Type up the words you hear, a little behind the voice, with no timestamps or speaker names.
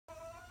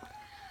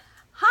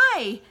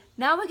Hi,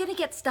 now we're going to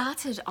get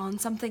started on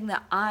something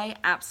that I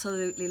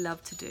absolutely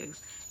love to do,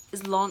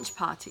 is launch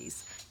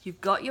parties. You've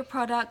got your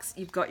products,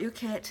 you've got your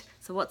kit,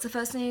 so what's the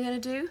first thing you're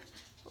going to do?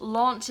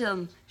 Launch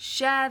them,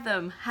 share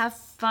them, have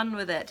fun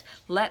with it.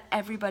 Let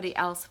everybody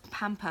else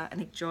pamper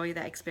and enjoy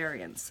their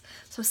experience.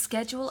 So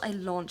schedule a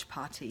launch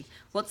party.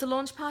 What's a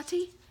launch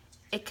party?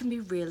 It can be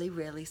really,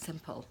 really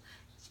simple.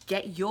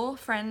 Get your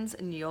friends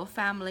and your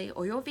family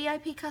or your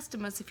VIP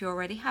customers, if you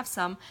already have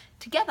some,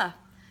 together.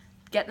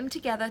 Get them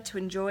together to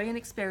enjoy and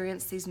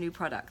experience these new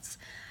products.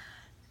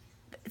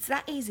 It's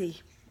that easy.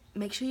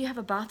 Make sure you have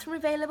a bathroom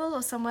available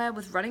or somewhere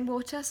with running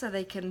water so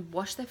they can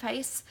wash their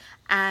face,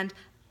 and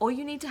all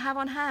you need to have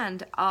on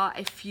hand are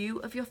a few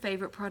of your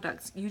favorite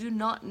products. You do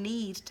not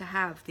need to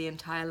have the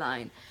entire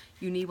line.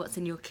 You need what's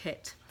in your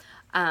kit.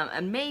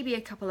 And maybe a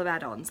couple of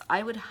add-ons.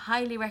 I would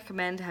highly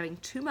recommend having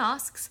 2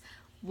 masks,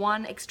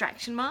 one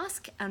extraction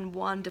mask and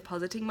one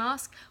depositing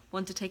mask,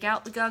 one to take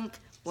out the gunk,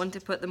 one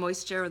to put the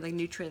moisture and the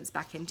nutrients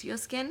back into your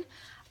skin,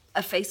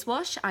 a face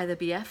wash, either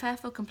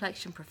BFF or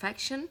Complexion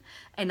Perfection,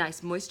 a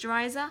nice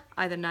moisturizer,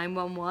 either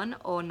 911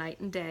 or Night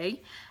and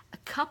Day, a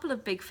couple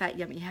of big fat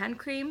yummy hand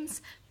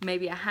creams,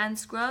 maybe a hand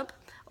scrub,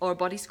 or a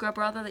body scrub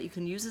rather, that you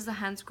can use as a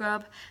hand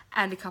scrub,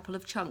 and a couple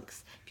of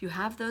chunks. If you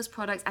have those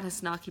products, and a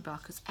snarky bar,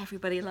 because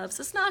everybody loves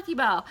a snarky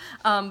bar.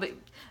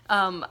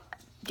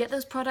 Get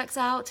those products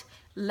out,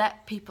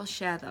 let people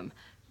share them.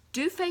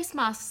 Do face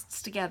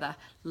masks together,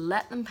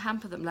 let them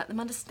pamper them, let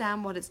them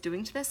understand what it's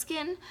doing to their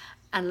skin,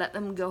 and let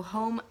them go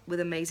home with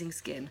amazing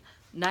skin.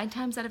 9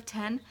 times out of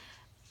 10,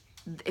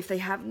 if they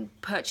haven't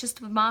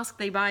purchased the mask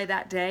they buy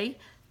that day,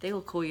 they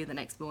will call you the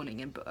next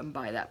morning and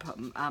buy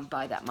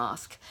that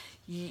mask.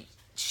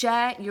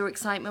 Share your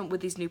excitement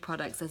with these new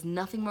products. There's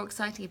nothing more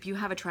exciting. If you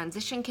have a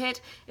transition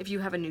kit, if you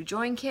have a new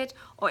join kit,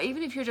 or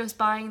even if you're just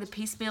buying the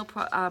piecemeal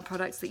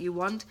products that you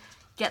want,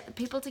 get the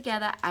people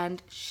together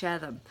and share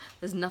them.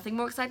 There's nothing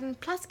more exciting.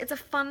 Plus, it's a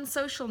fun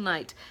social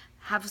night.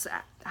 Have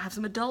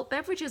some adult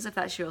beverages if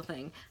that's your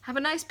thing. Have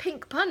a nice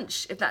pink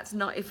punch if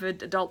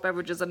adult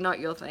beverages are not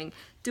your thing.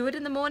 Do it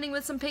in the morning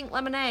with some pink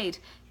lemonade.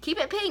 Keep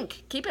it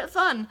pink, keep it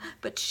fun,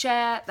 but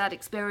share that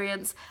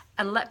experience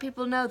and let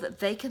people know that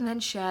they can then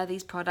share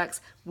these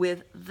products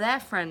with their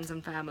friends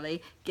and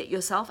family. Get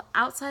yourself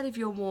outside of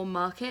your warm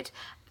market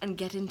and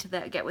get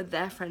with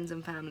their friends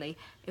and family.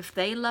 If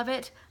they love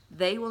it,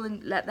 they will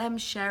let them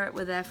share it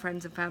with their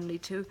friends and family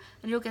too,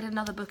 and you'll get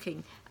another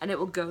booking, and it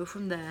will go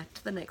from there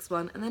to the next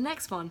one and the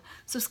next one.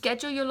 So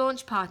schedule your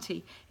launch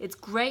party. It's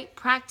great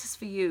practice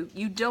for you.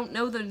 You don't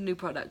know the new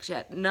products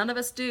yet. None of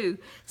us do.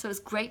 So it's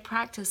great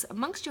practice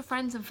amongst your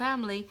friends and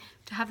family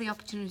to have the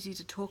opportunity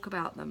to talk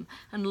about them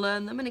and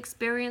learn them and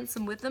experience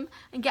them with them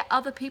and get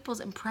other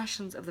people's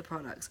impressions of the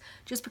products.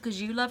 Just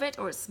because you love it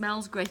or it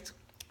smells great,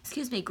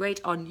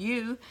 great on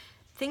you,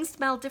 things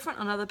smell different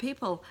on other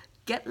people.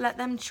 Let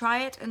them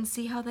try it and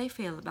see how they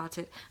feel about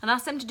it. And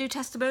ask them to do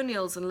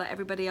testimonials and let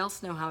everybody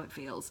else know how it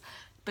feels.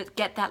 But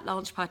get that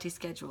launch party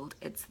scheduled.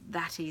 It's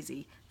that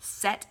easy.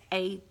 Set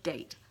a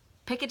date.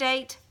 Pick a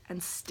date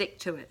and stick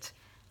to it.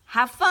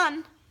 Have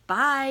fun.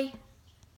 Bye.